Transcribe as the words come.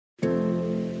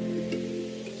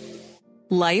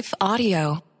Life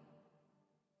Audio.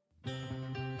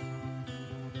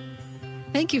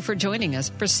 Thank you for joining us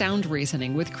for Sound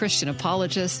Reasoning with Christian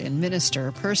apologist and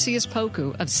minister Perseus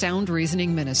Poku of Sound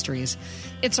Reasoning Ministries.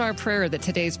 It's our prayer that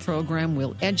today's program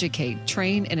will educate,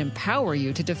 train, and empower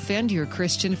you to defend your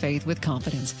Christian faith with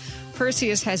confidence.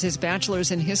 Perseus has his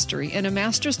bachelor's in history and a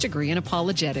master's degree in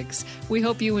apologetics. We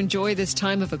hope you enjoy this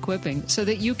time of equipping so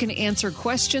that you can answer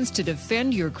questions to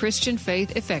defend your Christian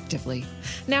faith effectively.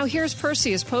 Now here's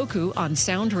Perseus Poku on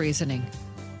Sound Reasoning.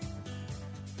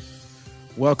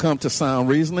 Welcome to Sound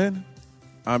Reasoning.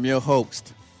 I'm your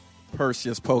host,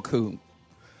 Perseus Poku.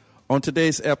 On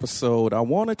today's episode, I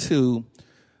wanted to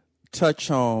touch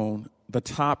on the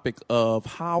topic of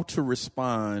how to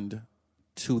respond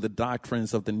to the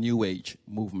doctrines of the New Age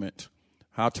movement.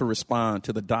 How to respond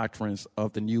to the doctrines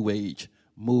of the New Age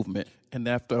movement. And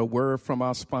after a word from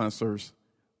our sponsors,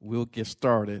 we'll get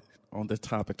started on the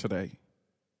topic today.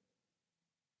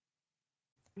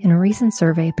 In a recent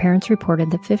survey, parents reported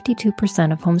that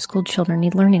 52% of homeschooled children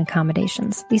need learning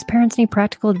accommodations. These parents need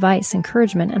practical advice,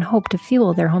 encouragement, and hope to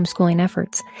fuel their homeschooling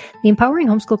efforts. The Empowering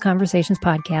Homeschool Conversations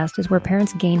podcast is where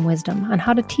parents gain wisdom on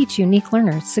how to teach unique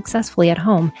learners successfully at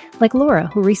home, like Laura,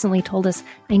 who recently told us,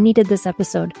 "I needed this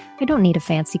episode. I don't need a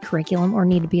fancy curriculum or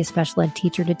need to be a special ed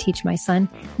teacher to teach my son.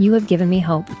 You have given me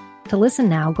hope." To listen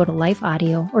now, go to Life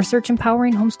Audio or search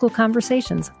Empowering Homeschool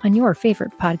Conversations on your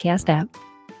favorite podcast app.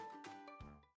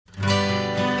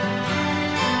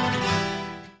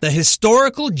 The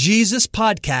Historical Jesus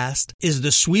Podcast is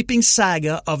the sweeping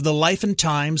saga of the life and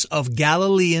times of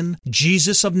Galilean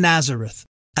Jesus of Nazareth,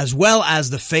 as well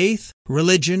as the faith,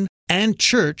 religion, and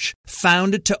church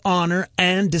founded to honor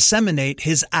and disseminate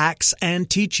his acts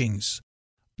and teachings.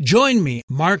 Join me,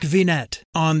 Mark Vinette,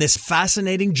 on this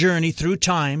fascinating journey through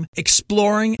time,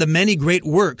 exploring the many great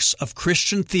works of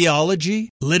Christian theology,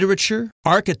 literature,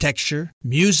 architecture,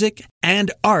 music,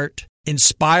 and art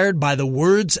inspired by the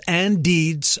words and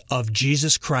deeds of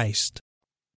Jesus Christ.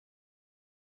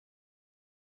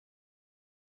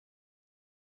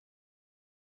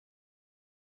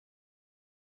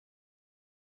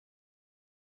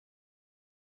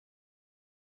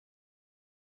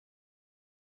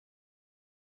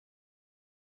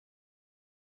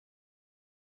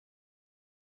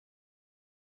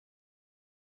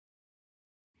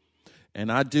 And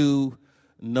I do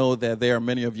know that there are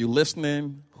many of you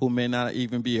listening who may not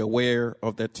even be aware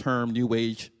of the term New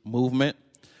Age movement.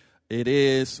 It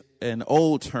is an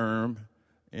old term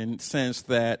in the sense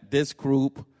that this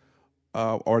group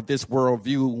or this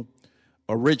worldview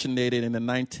originated in the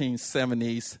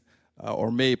 1970s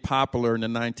or made popular in the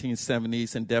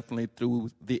 1970s and definitely through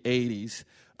the 80s.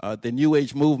 The New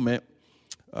Age movement,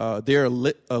 they're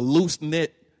a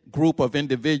loose-knit group of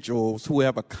individuals who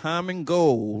have a common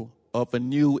goal of a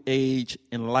new age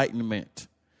enlightenment.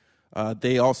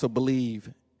 They also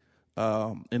believe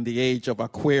in the age of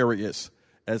Aquarius,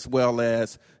 as well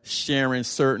as sharing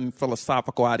certain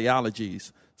philosophical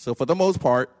ideologies. So for the most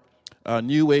part,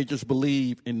 New Agers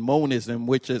believe in monism,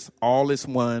 which is all is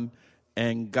one,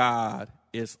 and God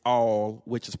is all,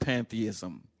 which is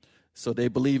pantheism. So they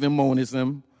believe in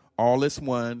monism, all is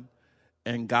one,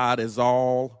 and God is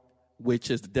all,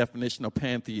 which is the definition of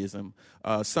pantheism.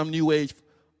 Some New Age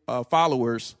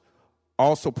followers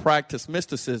also practice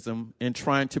mysticism in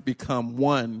trying to become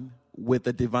one with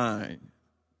the divine.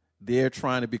 They're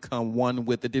trying to become one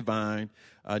with the divine.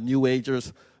 New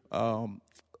Agers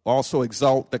also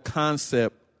exalt the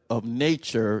concept of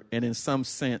nature, and in some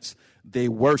sense, they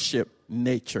worship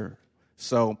nature.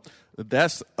 So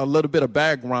that's a little bit of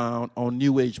background on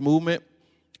New Age movement.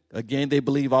 Again, they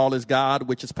believe all is God,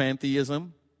 which is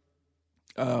pantheism.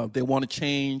 They want to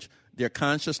change their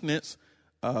consciousness.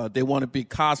 They want to be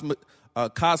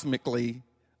cosmically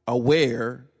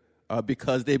aware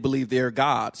because they believe they're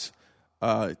gods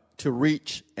to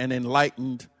reach an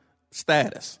enlightened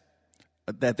status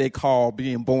that they call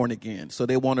being born again. So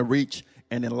they want to reach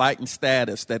an enlightened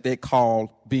status that they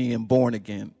call being born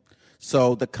again.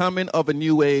 So the coming of a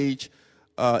new age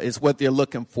is what they're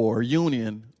looking for, a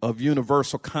union of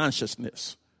universal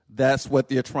consciousness. That's what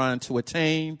they're trying to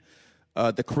attain,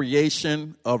 the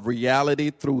creation of reality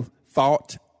through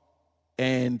thought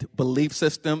and belief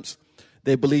systems.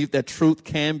 They believe that truth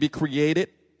can be created,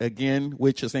 again,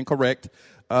 which is incorrect,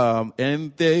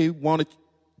 and they want to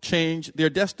change their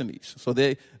destinies. So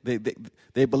they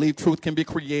believe truth can be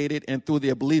created, and through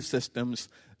their belief systems,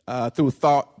 through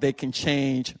thought, they can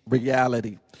change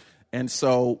reality. And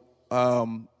so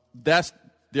that's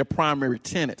their primary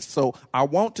tenets. So I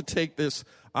want to take this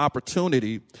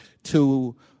opportunity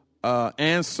to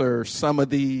answer some of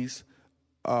these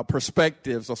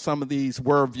perspectives or some of these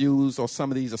worldviews or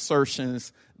some of these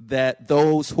assertions that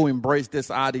those who embrace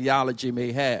this ideology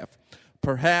may have.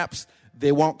 Perhaps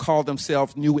they won't call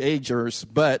themselves New Agers,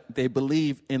 but they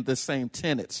believe in the same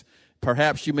tenets.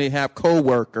 Perhaps you may have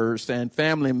coworkers and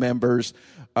family members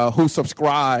who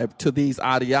subscribe to these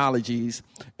ideologies,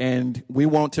 and we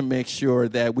want to make sure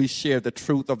that we share the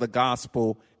truth of the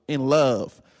gospel in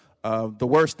love. The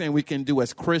worst thing we can do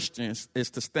as Christians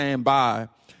is to stand by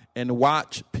and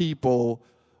watch people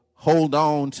hold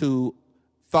on to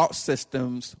thought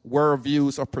systems,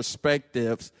 worldviews, or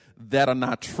perspectives that are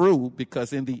not true,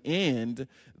 because in the end,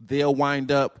 they'll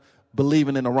wind up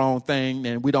believing in the wrong thing,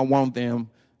 and we don't want them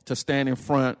to stand in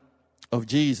front of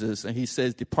Jesus. And he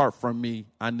says, "Depart from me,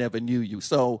 I never knew you."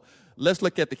 So let's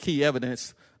look at the key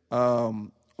evidence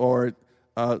or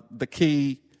the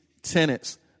key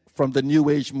tenets from the New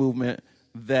Age movement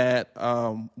that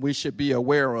we should be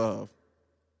aware of.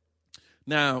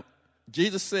 Now,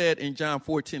 Jesus said in John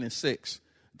 14:6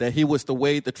 that he was the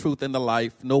way, the truth, and the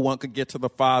life. No one could get to the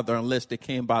Father unless they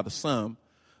came by the Son.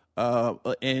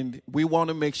 And we want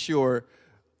to make sure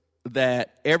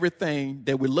that everything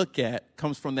that we look at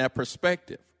comes from that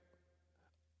perspective.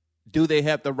 Do they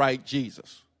have the right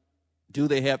Jesus? Do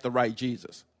they have the right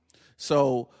Jesus?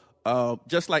 So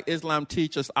just like Islam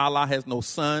teaches Allah has no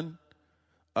son,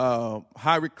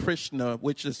 Hare Krishna,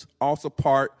 which is also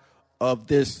part of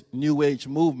this New Age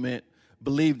movement,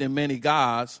 believed in many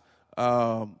gods,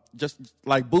 just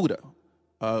like Buddha,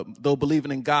 though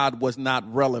believing in God was not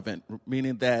relevant,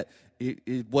 meaning that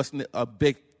it wasn't a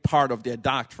big part of their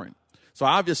doctrine. So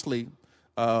obviously,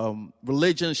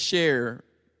 religions share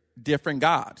different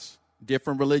gods.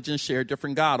 Different religions share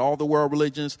different God. All the world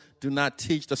religions do not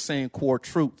teach the same core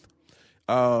truth.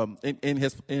 In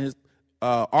his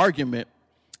argument,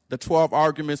 the 12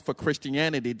 Arguments for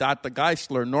Christianity, Dr.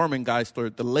 Geisler, Norman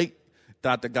Geisler, the late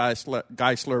Dr.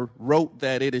 Geisler, wrote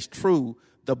that it is true.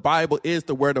 The Bible is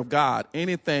the word of God.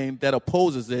 Anything that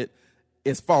opposes it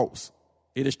is false.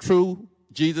 It is true.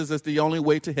 Jesus is the only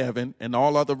way to heaven, and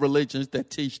all other religions that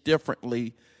teach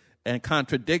differently and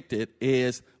contradict it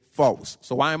is false.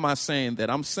 So why am I saying that?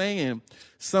 I'm saying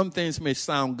some things may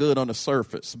sound good on the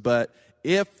surface, but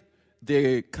if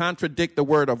they contradict the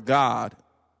word of God,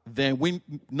 then we,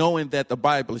 knowing that the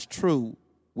Bible is true,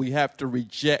 we have to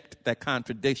reject that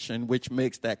contradiction, which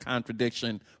makes that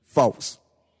contradiction false.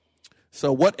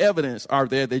 So what evidence are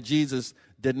there that Jesus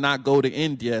did not go to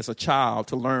India as a child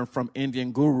to learn from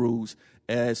Indian gurus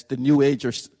as the New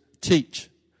Agers teach?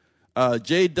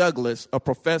 J. Douglas, a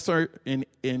professor in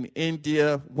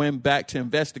India, went back to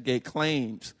investigate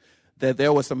claims that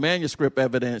there was some manuscript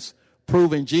evidence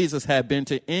proving Jesus had been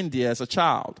to India as a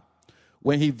child.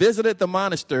 When he visited the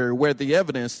monastery where the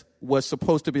evidence was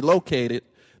supposed to be located,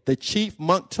 the chief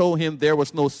monk told him there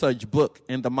was no such book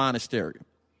in the monastery.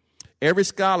 Every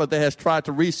scholar that has tried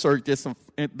to research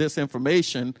this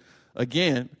information,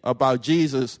 again, about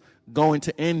Jesus going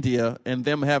to India and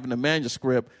them having a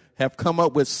manuscript, have come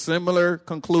up with similar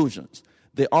conclusions.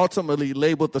 They ultimately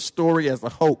labeled the story as a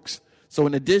hoax. So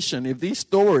in addition, if these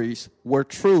stories were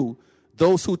true,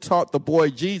 those who taught the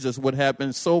boy Jesus would have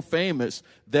been so famous,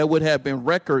 there would have been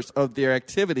records of their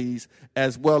activities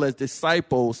as well as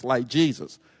disciples like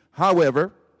Jesus.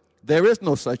 However, there is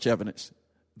no such evidence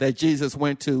that Jesus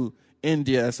went to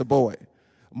India as a boy.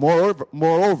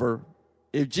 Moreover,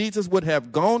 if Jesus would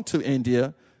have gone to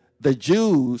India, the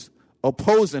Jews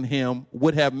opposing him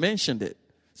would have mentioned it.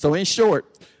 So in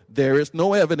short, there is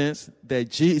no evidence that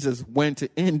Jesus went to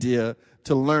India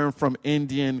to learn from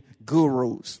Indian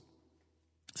gurus.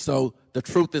 So the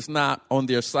truth is not on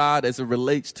their side as it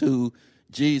relates to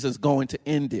Jesus going to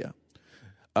India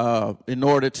in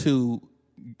order to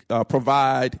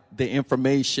provide the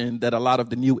information that a lot of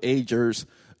the New Agers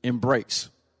embrace.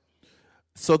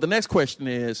 So the next question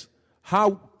is,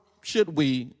 how should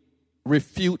we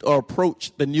refute or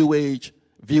approach the New Age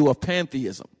view of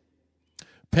pantheism?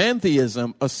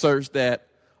 Pantheism asserts that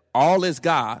all is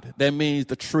God. That means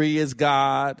the tree is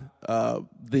God,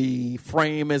 the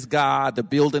frame is God, the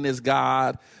building is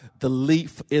God, the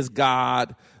leaf is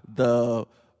God, the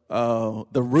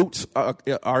roots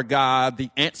are God, the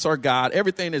ants are God.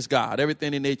 Everything is God.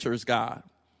 Everything in nature is God.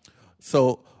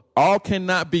 So all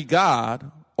cannot be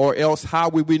God, or else how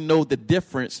will we know the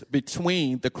difference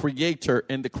between the creator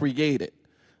and the created?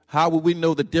 How will we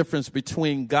know the difference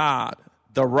between God,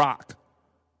 the rock,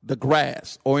 the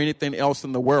grass, or anything else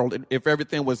in the world? If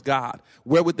everything was God,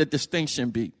 where would the distinction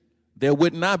be? There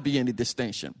would not be any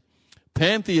distinction.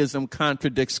 Pantheism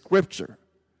contradicts Scripture.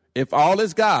 If all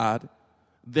is God,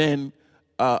 then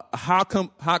how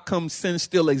come sin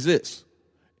still exists?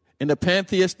 In the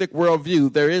pantheistic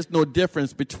worldview, there is no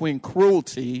difference between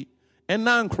cruelty and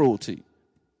non-cruelty.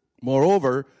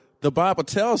 Moreover, the Bible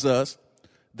tells us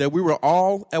that we were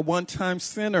all at one time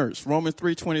sinners, Romans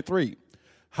 3:23.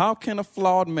 How can a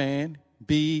flawed man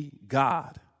be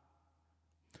God?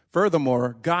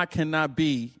 Furthermore, God cannot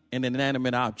be an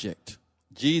inanimate object.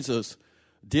 Jesus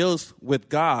deals with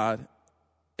God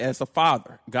as a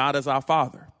father. God is our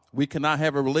father. We cannot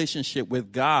have a relationship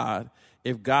with God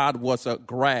if God was a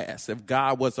grass, if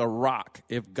God was a rock,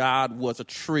 if God was a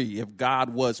tree, if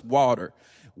God was water.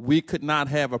 We could not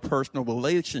have a personal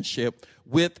relationship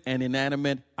with an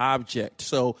inanimate object.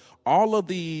 So all of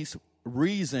these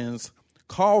reasons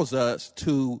cause us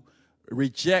to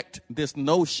reject this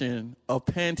notion of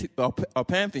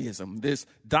pantheism, this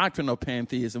doctrine of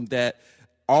pantheism that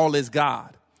all is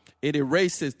God. It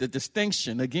erases the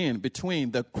distinction, again, between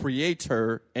the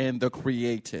creator and the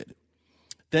created.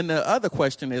 Then the other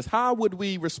question is, how would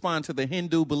we respond to the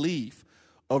Hindu belief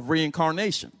of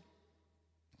reincarnation?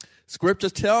 Scripture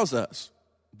tells us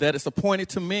that it's appointed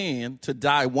to man to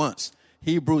die once.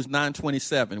 Hebrews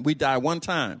 9:27. We die one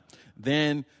time.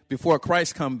 Then before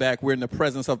Christ come back, we're in the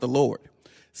presence of the Lord.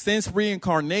 Since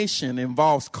reincarnation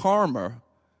involves karma,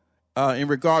 in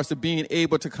regards to being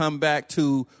able to come back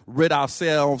to rid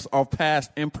ourselves of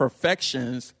past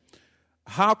imperfections,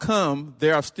 how come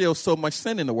there are still so much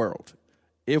sin in the world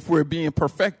if we're being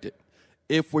perfected,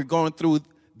 if we're going through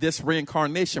this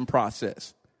reincarnation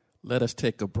process? Let us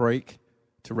take a break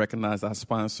to recognize our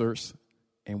sponsors,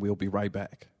 and we'll be right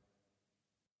back.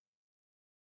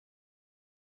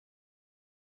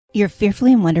 You're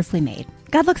fearfully and wonderfully made.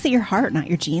 God looks at your heart, not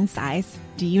your jean size.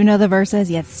 Do you know the verses,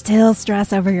 yet still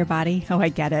stress over your body? Oh, I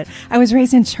get it. I was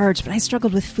raised in church, but I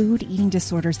struggled with food, eating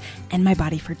disorders, and my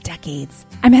body for decades.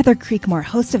 I'm Heather Creekmore,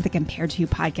 host of the Compared to You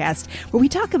podcast, where we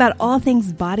talk about all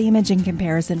things body image and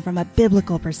comparison from a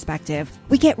biblical perspective.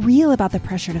 We get real about the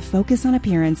pressure to focus on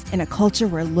appearance in a culture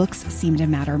where looks seem to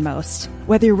matter most.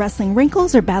 Whether you're wrestling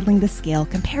wrinkles or battling the scale,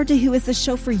 Compared to You is the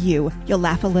show for you. You'll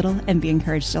laugh a little and be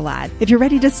encouraged a lot. If you're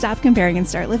ready to stop comparing and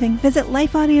start living, visit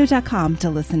lifeaudio.com to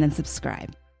listen and subscribe.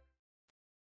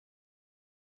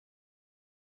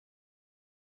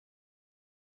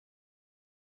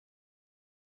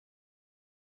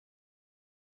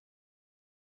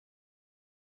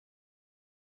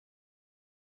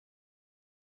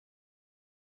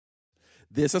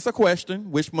 This is a question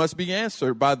which must be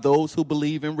answered by those who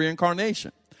believe in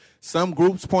reincarnation. Some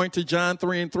groups point to John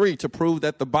 3:3 to prove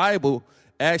that the Bible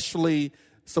actually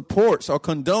supports or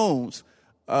condones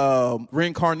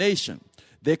reincarnation.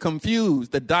 They confuse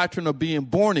the doctrine of being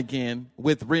born again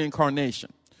with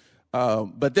reincarnation.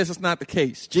 But this is not the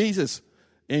case. Jesus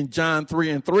in John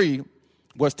 3:3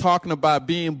 was talking about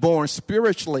being born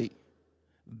spiritually.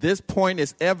 This point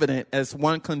is evident as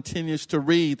one continues to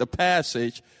read the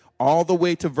passage all the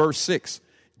way to verse 6.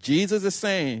 Jesus is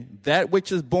saying that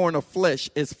which is born of flesh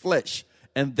is flesh,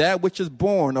 and that which is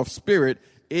born of spirit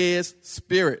is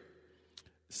spirit.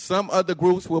 Some other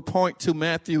groups will point to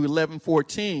Matthew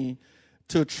 11:14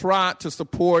 to try to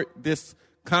support this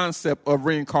concept of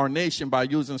reincarnation by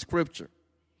using scripture.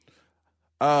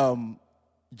 John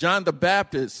the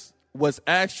Baptist was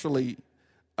actually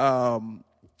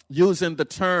using the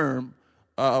term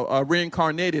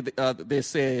reincarnated, they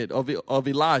said, of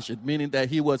Elijah, meaning that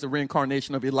he was a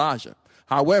reincarnation of Elijah.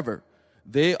 However,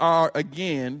 they are,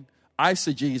 again,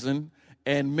 eisegesing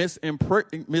and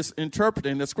misinterpreting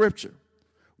the scripture.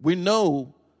 We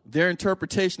know their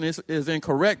interpretation is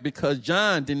incorrect because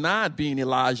John denied being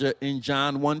Elijah in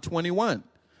John 1:21.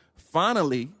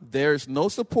 Finally, there's no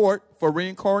support for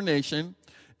reincarnation,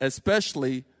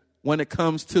 especially when it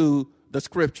comes to the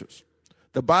scriptures.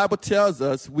 The Bible tells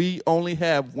us we only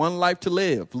have one life to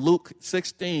live, Luke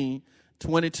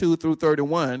 16:22 through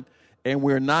 31, and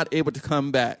we're not able to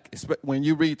come back. When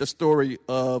you read the story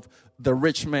of the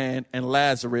rich man and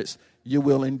Lazarus, you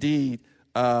will indeed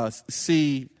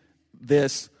see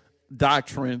this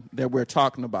doctrine that we're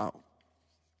talking about.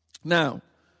 Now,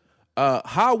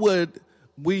 how would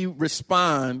we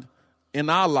respond in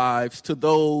our lives to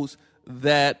those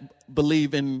that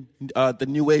believe in the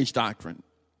New Age doctrine?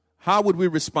 How would we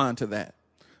respond to that?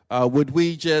 Would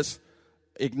we just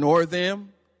ignore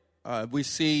them? We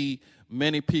see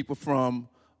many people from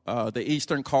the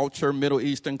Eastern culture, Middle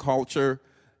Eastern culture,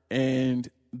 and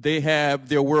they have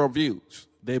their worldviews.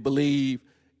 They believe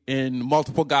in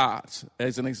multiple gods,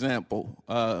 as an example.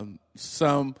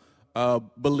 Some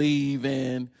believe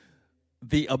in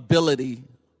the ability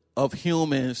of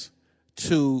humans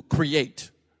to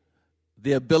create.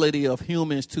 The ability of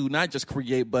humans to not just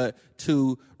create, but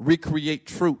to recreate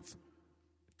truth,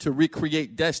 to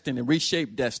recreate destiny,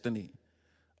 reshape destiny.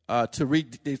 to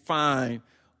redefine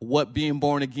what being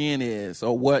born again is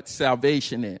or what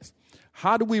salvation is.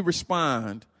 How do we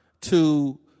respond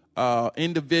to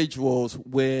individuals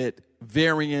with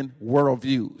varying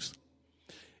worldviews?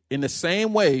 In the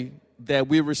same way that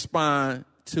we respond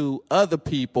to other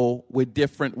people with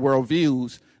different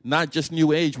worldviews, not just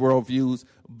New Age worldviews,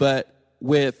 but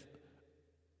with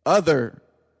other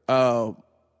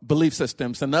belief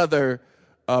systems and other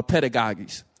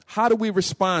pedagogies. How do we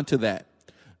respond to that?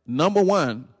 Number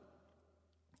one,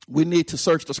 we need to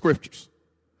search the scriptures.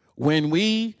 When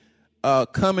we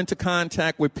come into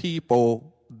contact with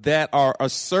people that are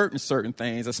asserting certain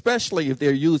things, especially if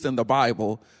they're using the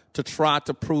Bible to try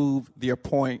to prove their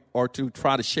point or to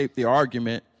try to shape their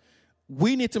argument,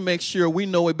 we need to make sure we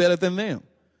know it better than them.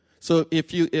 So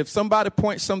if somebody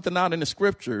points something out in the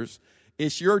scriptures,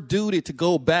 it's your duty to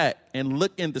go back and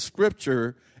look in the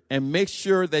scripture and make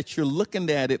sure that you're looking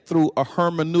at it through a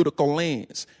hermeneutical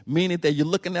lens, meaning that you're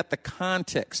looking at the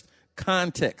context.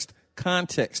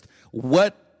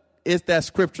 What is that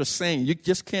scripture saying? You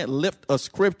just can't lift a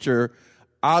scripture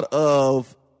out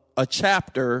of a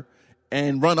chapter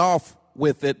and run off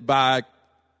with it by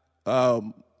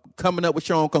coming up with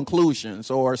your own conclusions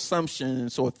or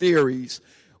assumptions or theories.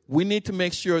 We need to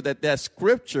make sure that that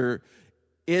scripture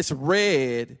is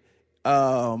read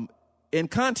in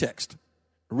context.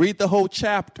 Read the whole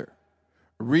chapter.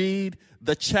 Read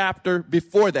the chapter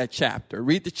before that chapter.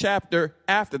 Read the chapter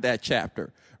after that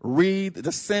chapter. Read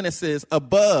the sentences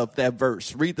above that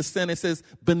verse. Read the sentences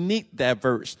beneath that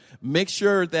verse. Make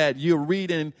sure that you're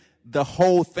reading the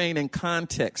whole thing in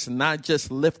context, not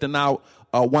just lifting out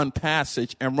one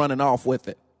passage and running off with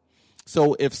it.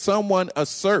 So if someone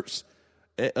asserts,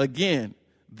 again,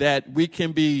 that we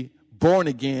can be born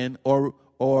again or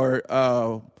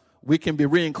we can be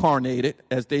reincarnated,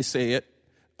 as they say it,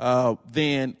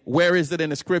 then where is it in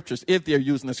the scriptures if they're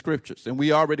using the scriptures? And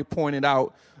we already pointed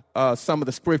out some of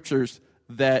the scriptures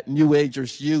that New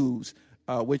Agers use,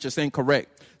 which is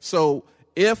incorrect. So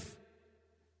if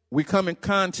we come in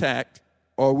contact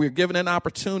or we're given an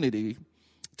opportunity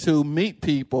to meet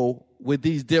people with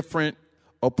these different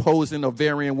opposing or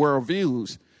varying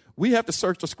worldviews, we have to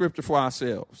search the scripture for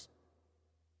ourselves.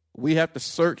 We have to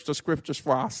search the scriptures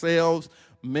for ourselves,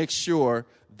 make sure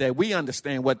that we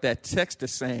understand what that text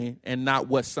is saying and not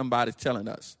what somebody's telling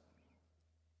us.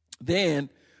 Then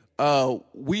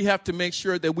we have to make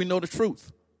sure that we know the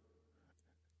truth.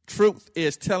 Truth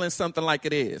is telling something like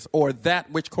it is, or that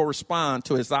which corresponds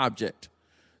to its object.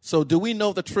 So do we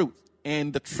know the truth?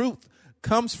 And the truth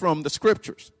comes from the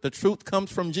scriptures. The truth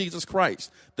comes from Jesus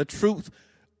Christ. The truth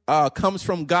comes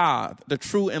from God, the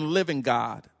true and living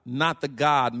God, not the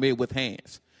God made with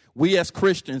hands. We as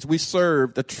Christians, we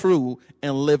serve the true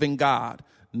and living God,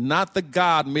 not the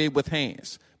God made with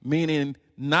hands, meaning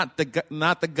not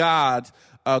the God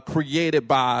created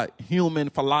by human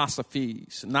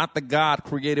philosophies, not the God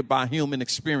created by human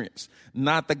experience,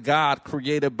 not the God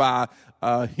created by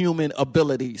human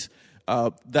abilities.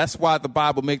 That's why the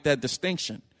Bible makes that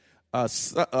distinction. A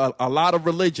lot of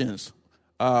religions,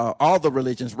 all the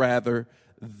religions rather,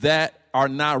 that are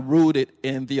not rooted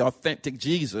in the authentic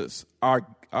Jesus are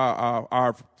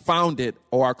founded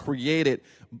or are created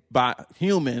by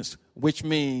humans, which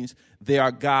means they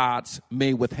are gods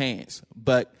made with hands.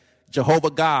 But Jehovah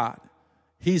God,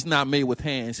 he's not made with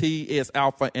hands. He is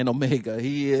Alpha and Omega.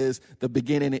 He is the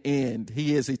beginning and end.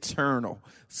 He is eternal.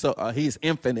 So he's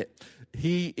infinite.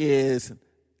 He is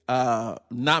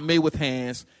not made with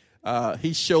hands.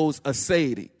 He shows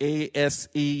aseity,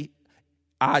 aseity,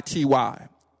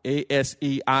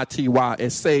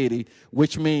 aseity,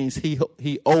 which means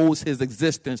he owes his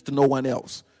existence to no one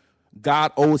else.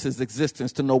 God owes his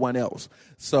existence to no one else.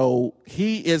 So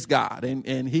he is God,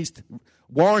 and he's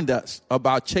warned us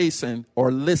about chasing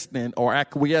or listening or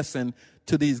acquiescing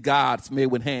to these gods made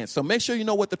with hands. So make sure you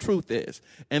know what the truth is.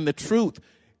 And the truth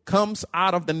comes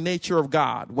out of the nature of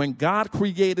God. When God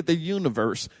created the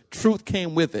universe, truth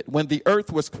came with it. When the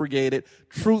earth was created,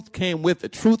 truth came with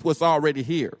it. Truth was already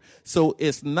here. So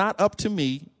it's not up to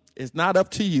me, it's not up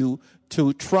to you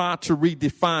to try to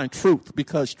redefine truth,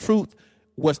 because truth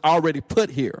was already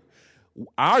put here.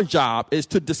 Our job is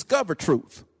to discover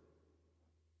truth.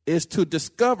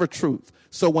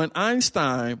 So when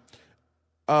Einstein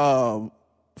found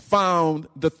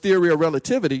the theory of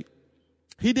relativity,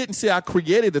 he didn't say I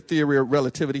created the theory of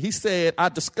relativity. He said I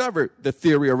discovered the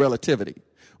theory of relativity.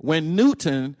 When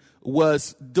Newton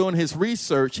was doing his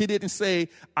research, he didn't say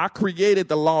I created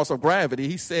the laws of gravity.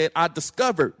 He said I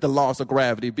discovered the laws of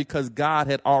gravity because God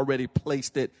had already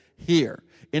placed it here.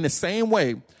 In the same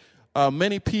way,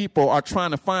 Many people are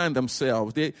trying to find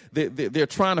themselves. They're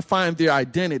trying to find their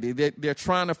identity. They're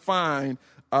trying to find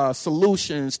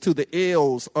solutions to the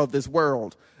ills of this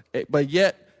world. But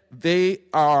yet they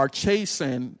are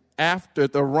chasing after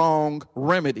the wrong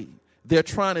remedy. They're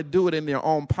trying to do it in their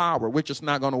own power, which is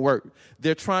not going to work.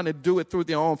 They're trying to do it through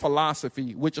their own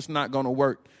philosophy, which is not going to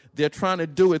work. They're trying to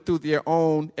do it through their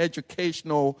own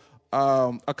educational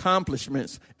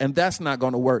accomplishments, and that's not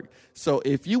going to work. So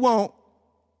if you want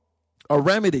a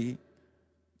remedy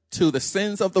to the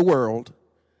sins of the world,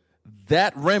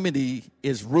 that remedy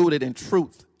is rooted in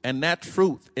truth, and that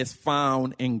truth is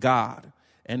found in God,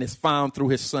 and it's found through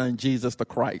his son, Jesus the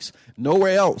Christ.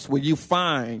 Nowhere else will you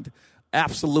find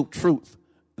absolute truth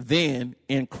than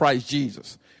in Christ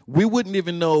Jesus. We wouldn't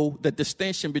even know the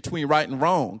distinction between right and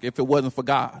wrong if it wasn't for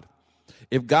God.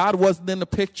 If God wasn't in the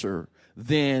picture,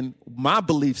 then my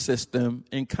belief system,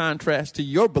 in contrast to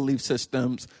your belief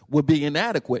systems, would be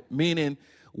inadequate. Meaning,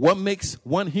 what makes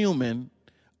one human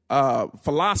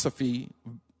philosophy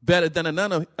better than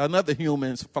another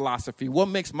human's philosophy? What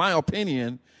makes my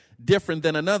opinion different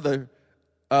than another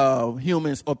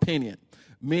human's opinion?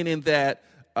 Meaning that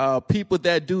people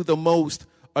that do the most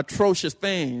atrocious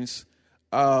things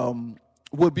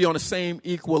would be on the same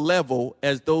equal level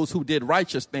as those who did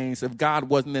righteous things if God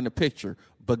wasn't in the picture.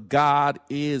 But God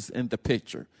is in the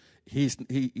picture.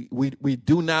 We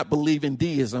do not believe in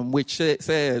deism, which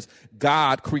says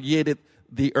God created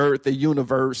the earth, the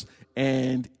universe,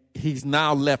 and he's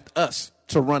now left us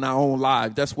to run our own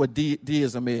lives. That's what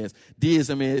deism is.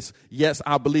 Deism is, yes,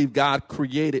 I believe God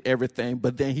created everything,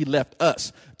 but then he left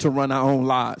us to run our own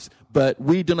lives. But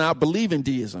we do not believe in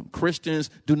deism. Christians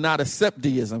do not accept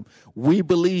deism. We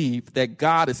believe that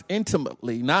God is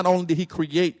intimately, not only did he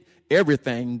create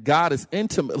everything, God is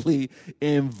intimately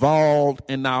involved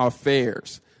in our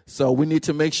affairs. So we need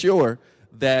to make sure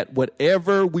that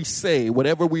whatever we say,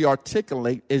 whatever we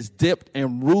articulate is dipped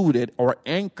and rooted or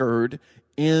anchored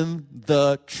in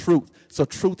the truth. So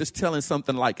truth is telling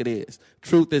something like it is.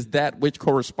 Truth is that which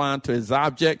corresponds to his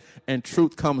object, and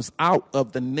truth comes out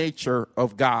of the nature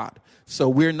of God. So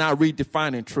we're not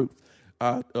redefining truth.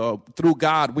 Through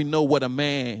God, we know what a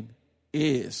man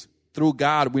is. Through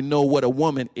God, we know what a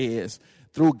woman is.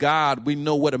 Through God, we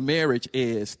know what a marriage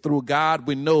is. Through God,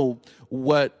 we know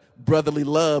what brotherly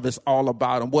love is all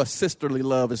about and what sisterly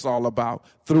love is all about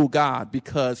through God,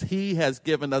 because he has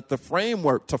given us the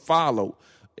framework to follow.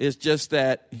 It's just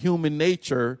that human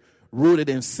nature, rooted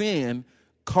in sin,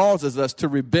 causes us to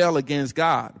rebel against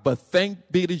God. But thank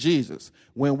be to Jesus,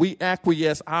 when we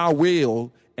acquiesce our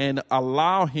will and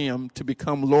allow him to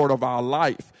become Lord of our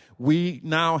life, we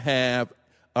now have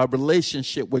a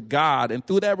relationship with God. And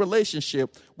through that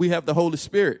relationship, we have the Holy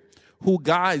Spirit, who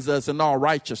guides us in all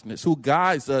righteousness, who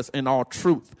guides us in all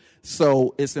truth.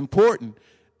 So it's important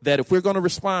that if we're going to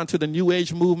respond to the New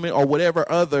Age movement or whatever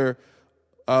other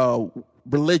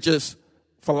religious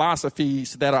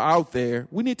philosophies that are out there,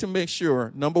 we need to make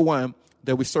sure, number one,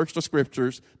 that we search the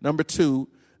scriptures. Number two,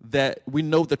 that we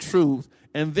know the truth.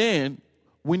 And then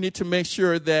we need to make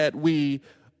sure that we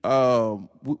are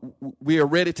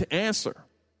ready to answer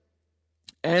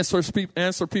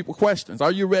people's questions.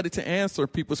 Are you ready to answer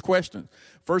people's questions?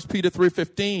 1 Peter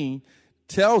 3:15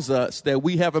 tells us that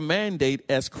we have a mandate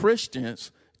as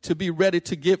Christians to be ready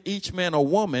to give each man or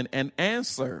woman an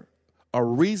answer, a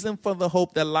reason for the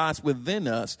hope that lies within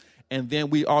us, and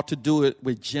then we ought to do it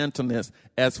with gentleness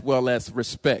as well as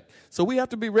respect. So we have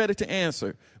to be ready to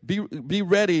answer. Be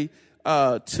ready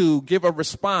to give a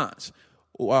response.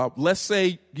 Let's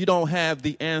say you don't have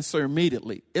the answer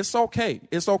immediately. It's okay.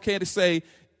 It's okay to say,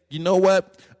 you know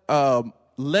what?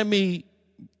 Let me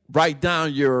write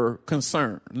down your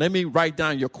concern. Let me write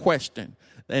down your question,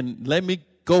 and let me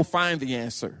go find the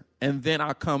answer, and then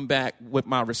I'll come back with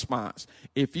my response.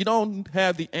 If you don't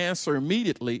have the answer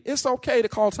immediately, it's okay to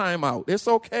call time out. It's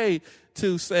okay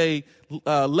to say,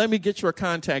 let me get your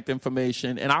contact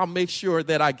information, and I'll make sure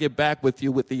that I get back with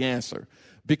you with the answer,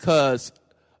 because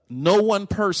no one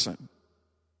person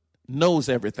knows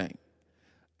everything.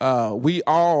 We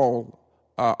all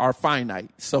are finite.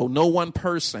 So no one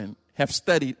person have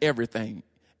studied everything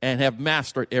and have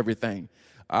mastered everything.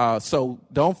 So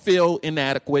don't feel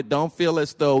inadequate. Don't feel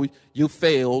as though you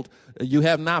failed. You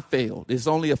have not failed. It's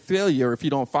only a failure if you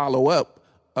don't follow up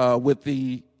with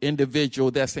the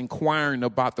individual that's inquiring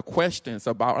about the questions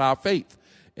about our faith.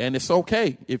 And it's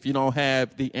okay if you don't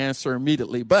have the answer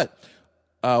immediately. But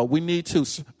we need to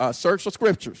search the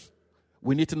scriptures.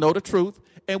 We need to know the truth,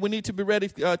 and we need to be ready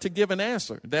to give an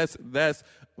answer. That's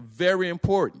very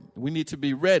important. We need to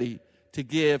be ready to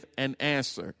give an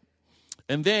answer.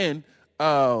 And then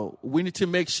we need to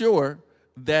make sure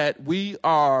that we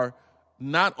are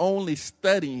not only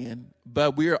studying,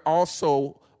 but we are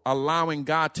also allowing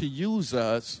God to use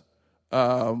us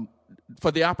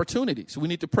for the opportunities. We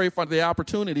need to pray for the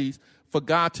opportunities for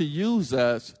God to use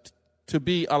us to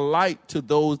be a light to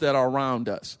those that are around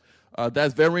us.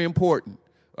 That's very important.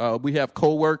 We have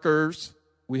coworkers,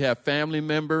 we have family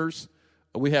members,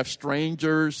 we have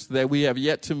strangers that we have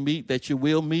yet to meet that you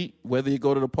will meet, whether you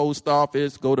go to the post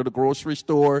office, go to the grocery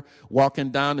store,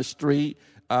 walking down the street,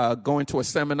 going to a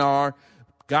seminar.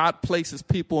 God places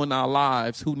people in our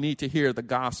lives who need to hear the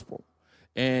gospel.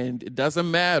 And it doesn't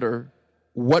matter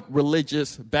what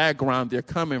religious background they're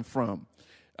coming from.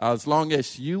 As long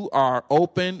as you are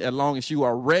open, as long as you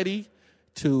are ready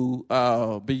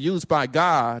to be used by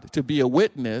God to be a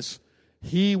witness,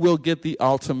 he will get the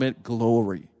ultimate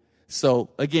glory. So,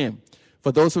 again,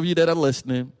 for those of you that are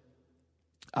listening,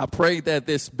 I pray that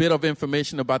this bit of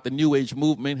information about the New Age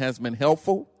movement has been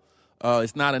helpful.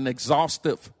 It's not an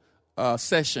exhaustive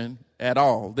session at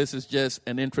all. This is just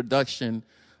an introduction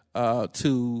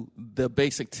to the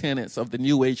basic tenets of the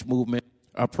New Age movement.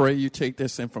 I pray you take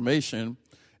this information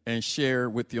and share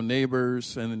with your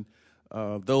neighbors and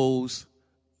those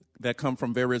that come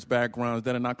from various backgrounds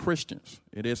that are not Christians.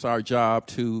 It is our job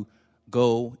to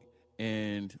go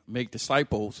and make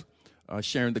disciples,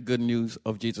 sharing the good news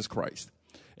of Jesus Christ.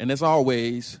 And as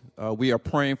always, we are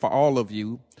praying for all of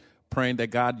you, praying that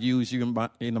God use you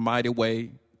in a mighty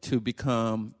way to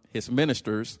become his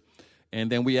ministers.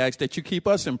 And then we ask that you keep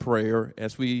us in prayer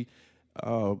as we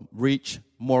reach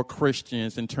more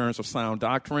Christians in terms of sound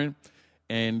doctrine.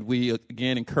 And we,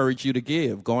 again, encourage you to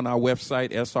give. Go on our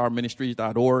website,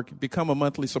 srministries.org. Become a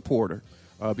monthly supporter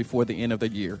before the end of the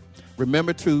year.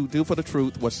 Remember to do for the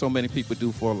truth what so many people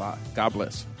do for a lie. God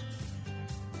bless.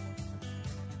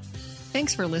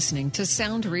 Thanks for listening to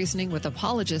Sound Reasoning with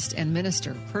apologist and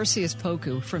minister Perseus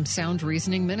Poku from Sound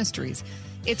Reasoning Ministries.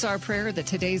 It's our prayer that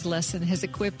today's lesson has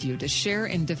equipped you to share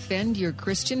and defend your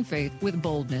Christian faith with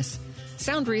boldness.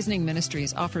 Sound Reasoning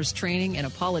Ministries offers training in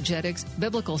apologetics,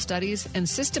 biblical studies, and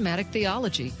systematic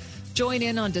theology. Join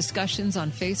in on discussions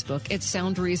on Facebook at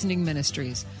Sound Reasoning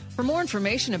Ministries. For more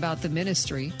information about the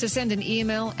ministry, to send an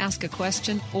email, ask a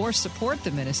question, or support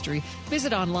the ministry,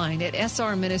 visit online at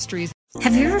srministries.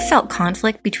 Have you ever felt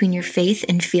conflict between your faith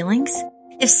and feelings?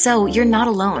 If so, you're not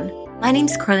alone. My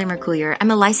name's Carly Mercoulier. I'm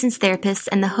a licensed therapist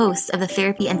and the host of the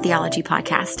Therapy and Theology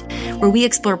podcast, where we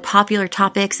explore popular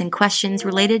topics and questions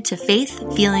related to faith,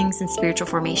 feelings, and spiritual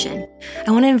formation.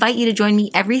 I want to invite you to join me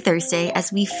every Thursday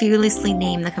as we fearlessly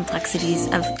name the complexities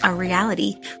of our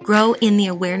reality, grow in the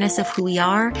awareness of who we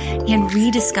are, and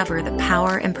rediscover the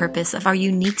power and purpose of our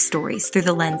unique stories through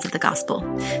the lens of the gospel.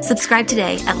 Subscribe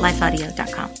today at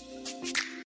lifeaudio.com.